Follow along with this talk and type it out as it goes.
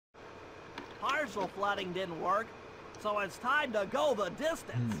partial flooding didn't work, so it's time to go the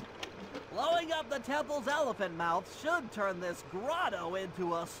distance. Blowing up the temple's elephant mouth should turn this grotto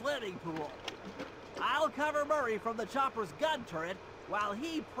into a swimming pool. I'll cover Murray from the chopper's gun turret while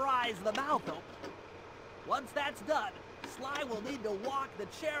he pries the mouth open. Once that's done, Sly will need to walk the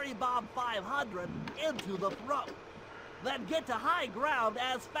Cherry Bomb 500 into the throat. Then get to high ground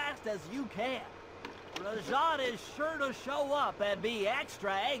as fast as you can. Rajan is sure to show up and be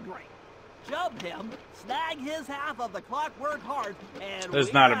extra angry. Jump him, snag his half of the clockwork heart, and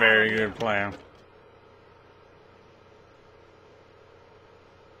That's not a very good plan.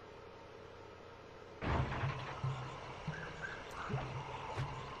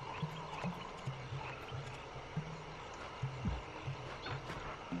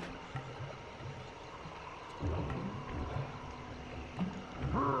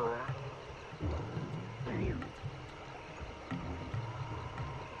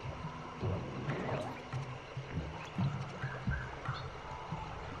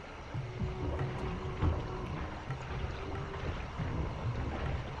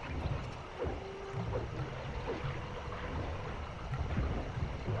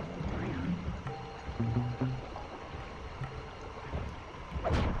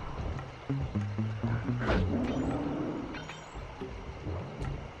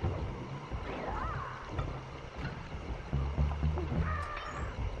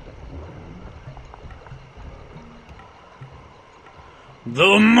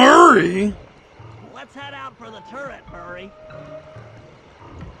 The Murray? Let's head out for the turret, Murray.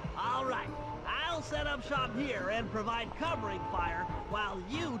 All right, I'll set up shop here and provide covering fire while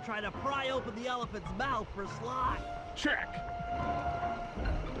you try to pry open the elephant's mouth for Sly. Check.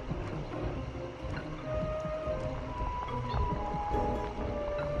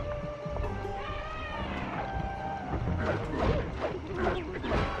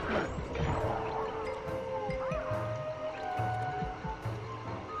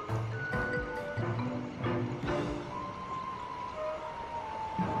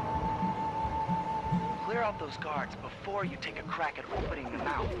 Clear out those guards before you take a crack at opening the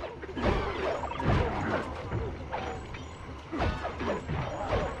mouth.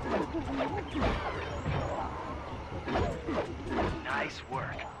 Nice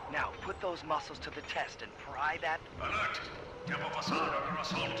work. Now put those muscles to the test and pry that... Alert! Temple facade under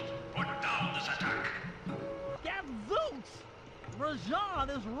assault. Put down this attack. Gadzooks! Rajan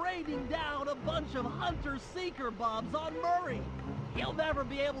is raining down a bunch of Hunter-Seeker bombs on Murray. He'll never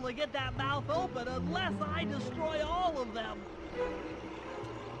be able to get that mouth open unless I destroy all of them.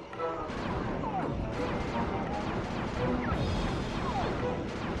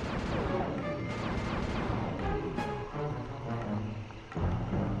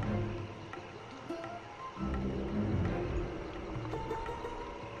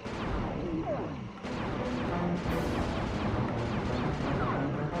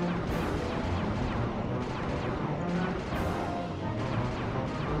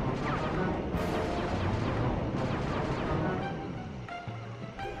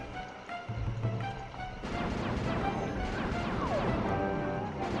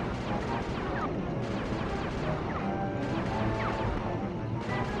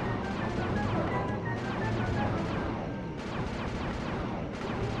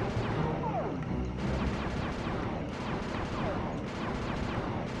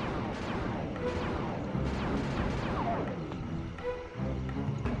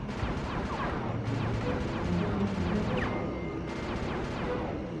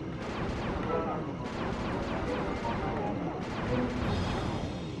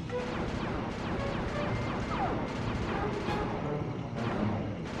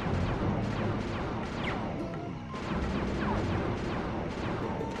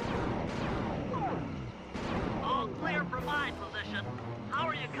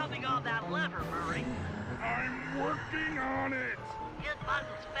 On that lever, Murray. I'm working on it. Hit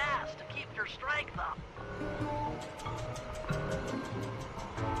buttons fast to keep your strength up.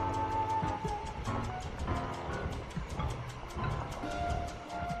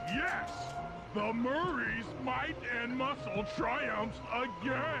 Yes! The Murray's might and muscle triumphs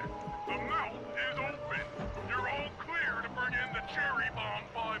again. The mouth is open. You're all clear to bring in the Cherry Bomb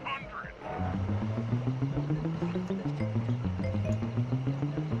 500.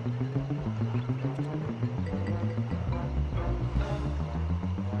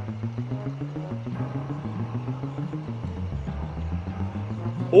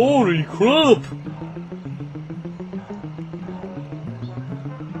 Holy crap!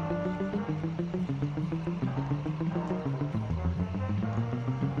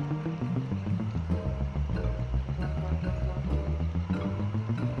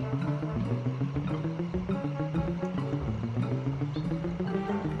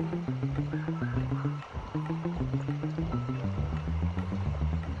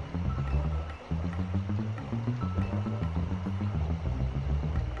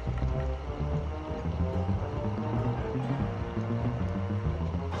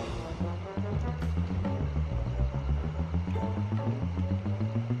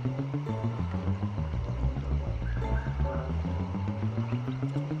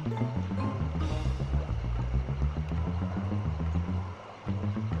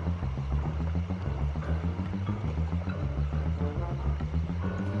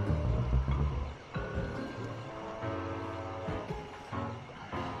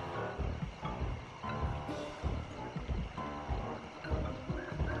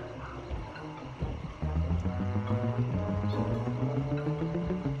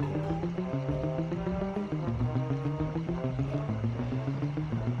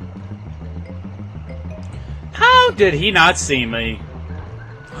 How did he not see me?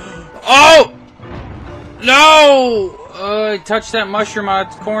 Oh! No! I touched that mushroom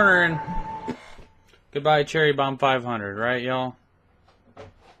out the corner and... Goodbye, Cherry Bomb 500, right, y'all?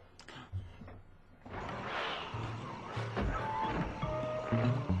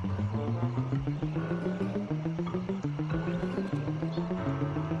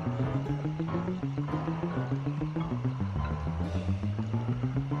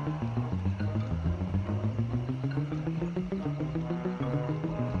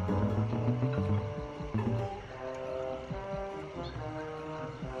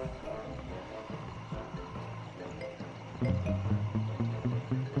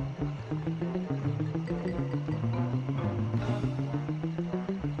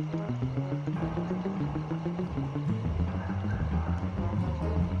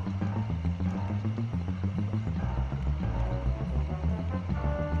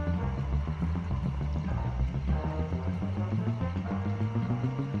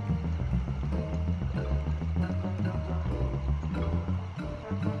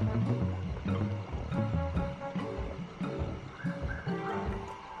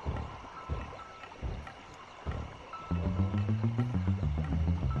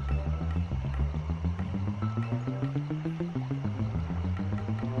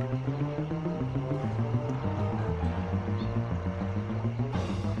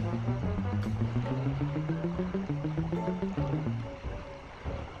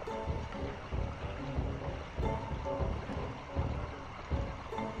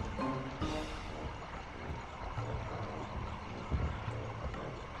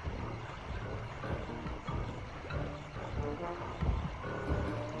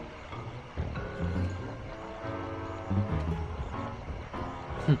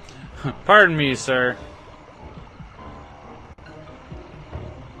 Pardon me, sir.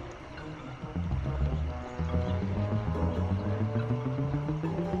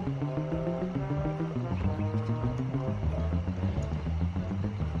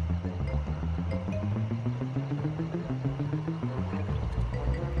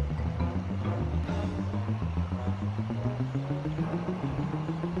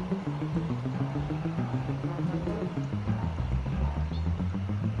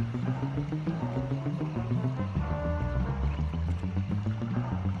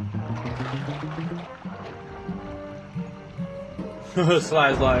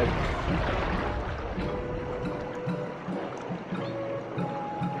 Slide's live.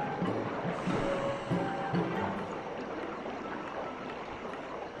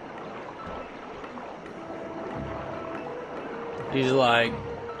 He's like,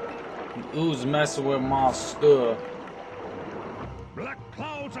 who's messing with my stuff? Black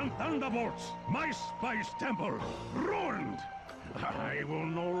clouds and thunderbolts, my spice temple, ruined! I will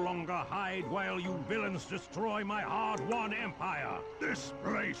no longer hide while you villains destroy my hard-won empire. This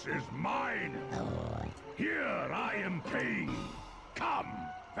place is mine. Here I am king. Come,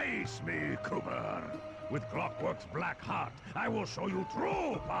 face me, Cooper. With Clockwork's black heart, I will show you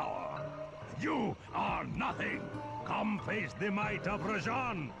true power. You are nothing. Come face the might of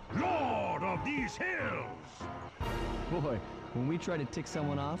Rajan, lord of these hills. Boy, when we try to tick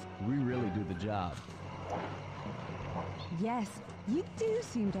someone off, we really do the job. Yes, you do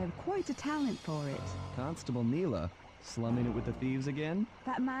seem to have quite a talent for it. Constable Neela, slumming it with the thieves again?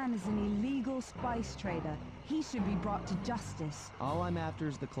 That man is an illegal spice trader. He should be brought to justice. All I'm after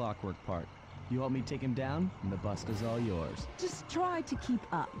is the Clockwork part. You help me take him down, and the bust is all yours. Just try to keep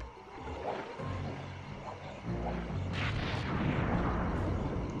up.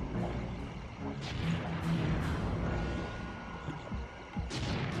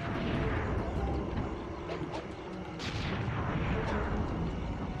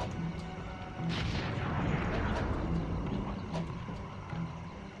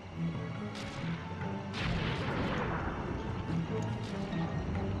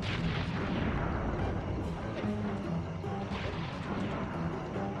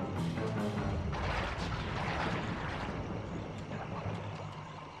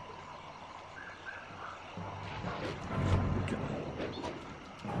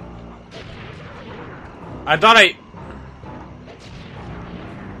 I thought I...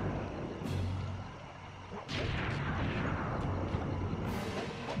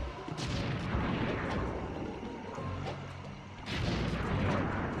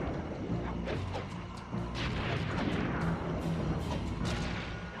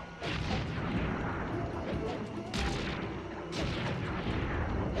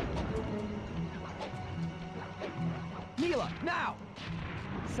 Neela, now!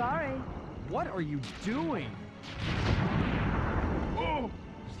 Sorry. What are you doing? Oh,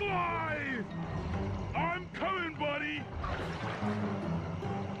 Sly! I'm coming, bud!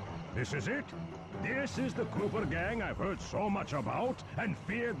 This is it? This is the Cooper gang I've heard so much about and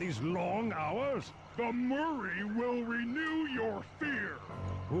feared these long hours? The Murray will renew your fear.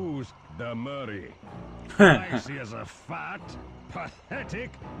 Who's the Murray? I see as a fat,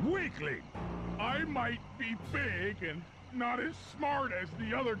 pathetic weakling. I might be big and not as smart as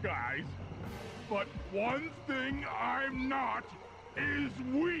the other guys, but one thing I'm not is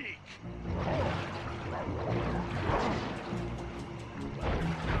weak.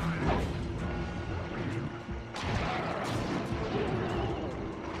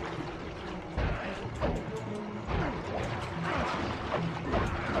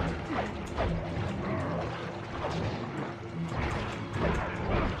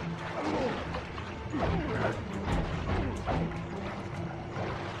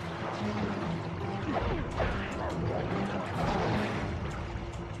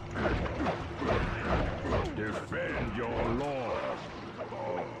 Defend your lord.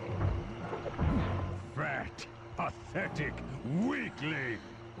 Fat, pathetic weakling.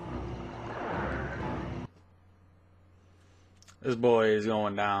 This boy is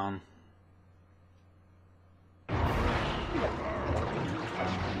going down.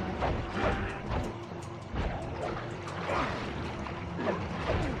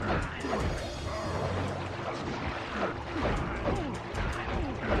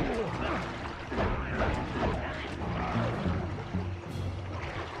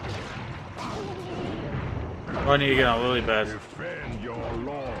 I need to get on lily pads. Defend your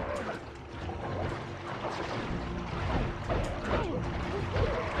lord.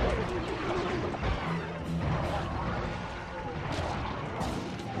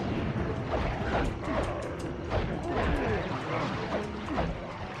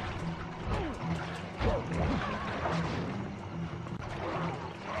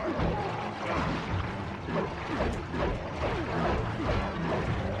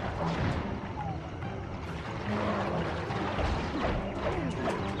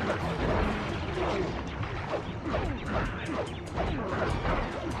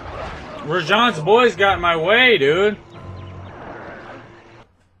 Rajan's boys got in my way, dude.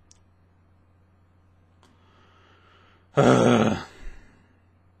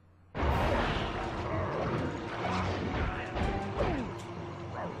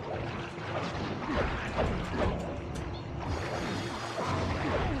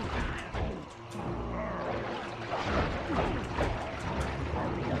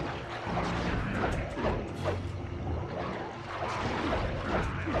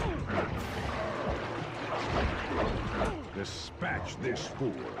 Dispatch this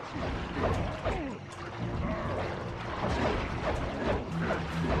fool.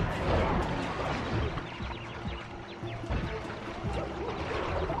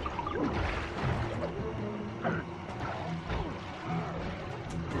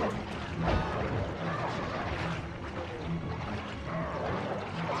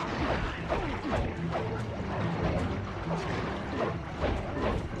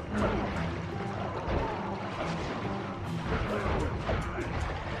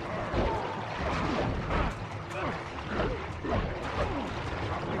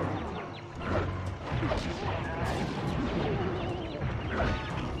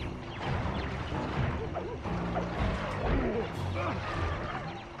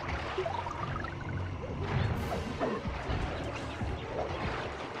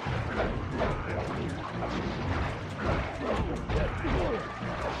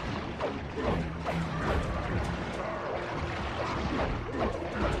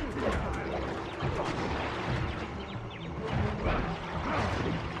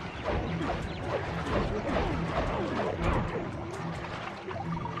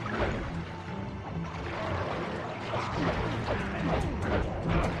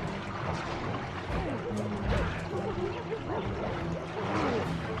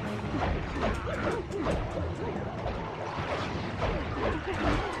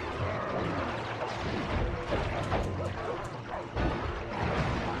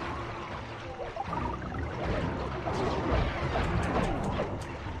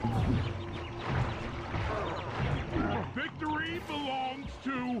 Victory belongs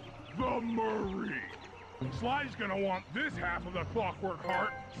to the Murray. Sly's gonna want this half of the Clockwork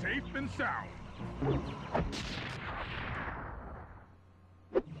Heart safe and sound.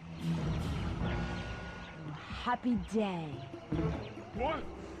 Happy day. What?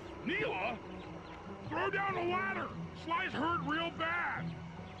 Neela? Throw down the ladder! Sly's hurt real bad!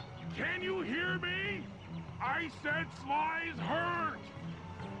 Can you hear me? I said Sly's hurt!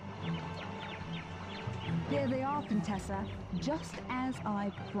 There they are, Contessa. Just as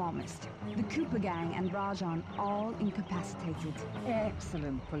I promised. The Cooper gang and Rajan all incapacitated.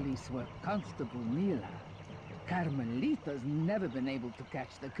 Excellent police work, Constable Mila. Carmelita's never been able to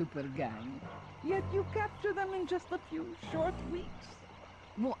catch the Cooper gang. Yet you capture them in just a few short weeks.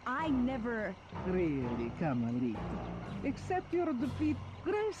 Well, I never... Really, Carmelita. Accept your defeat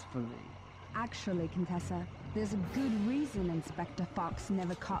gracefully. Actually, Contessa, there's a good reason Inspector Fox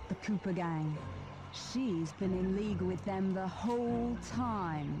never caught the Cooper gang. She's been in league with them the whole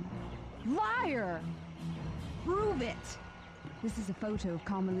time. Liar! Prove it! This is a photo of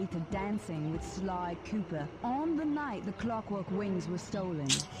Carmelita dancing with Sly Cooper on the night the Clockwork Wings were stolen.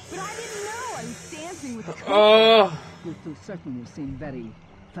 But I didn't know I was dancing with Cooper. Oh! You two certainly seem very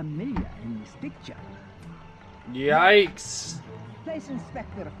familiar in this picture. Yikes! Place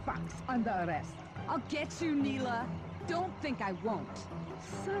Inspector Fox under arrest. I'll get you, Neela. Don't think I won't.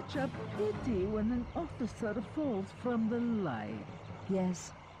 Such a pity when an officer falls from the light.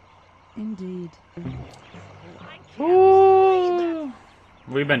 Yes, indeed. Ooh.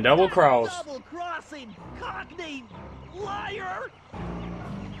 We've been double-crossed. Double-crossing, cockney, liar!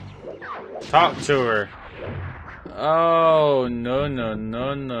 Talk to her. Oh, no, no,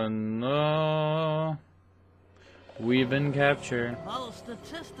 no, no, no. We've been captured. Though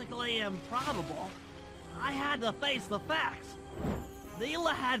statistically improbable, I had to face the facts.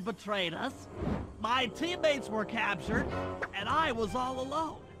 Neela had betrayed us, my teammates were captured, and I was all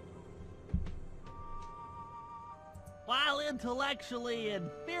alone. While intellectually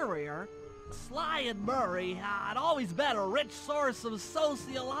inferior, Sly and Murray had always been a rich source of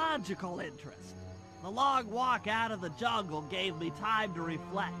sociological interest. The long walk out of the jungle gave me time to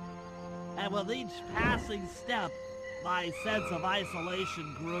reflect, and with each passing step, my sense of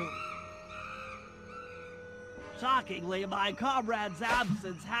isolation grew. Shockingly, my comrade's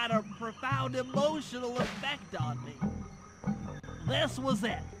absence had a profound emotional effect on me. This was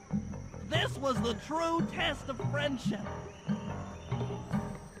it. This was the true test of friendship.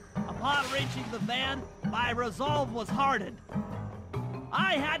 Upon reaching the van, my resolve was hardened.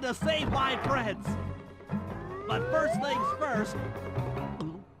 I had to save my friends. But first things first,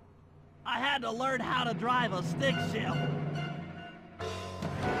 I had to learn how to drive a stick shift.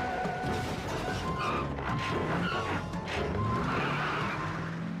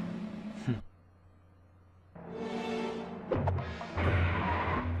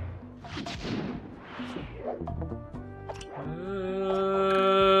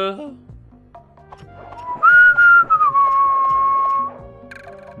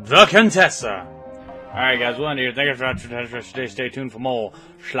 The Contessa. Alright guys, we'll end here. Thank you for watching today. Stay tuned for more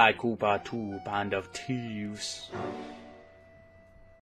Sly Cooper 2 Band of Thieves.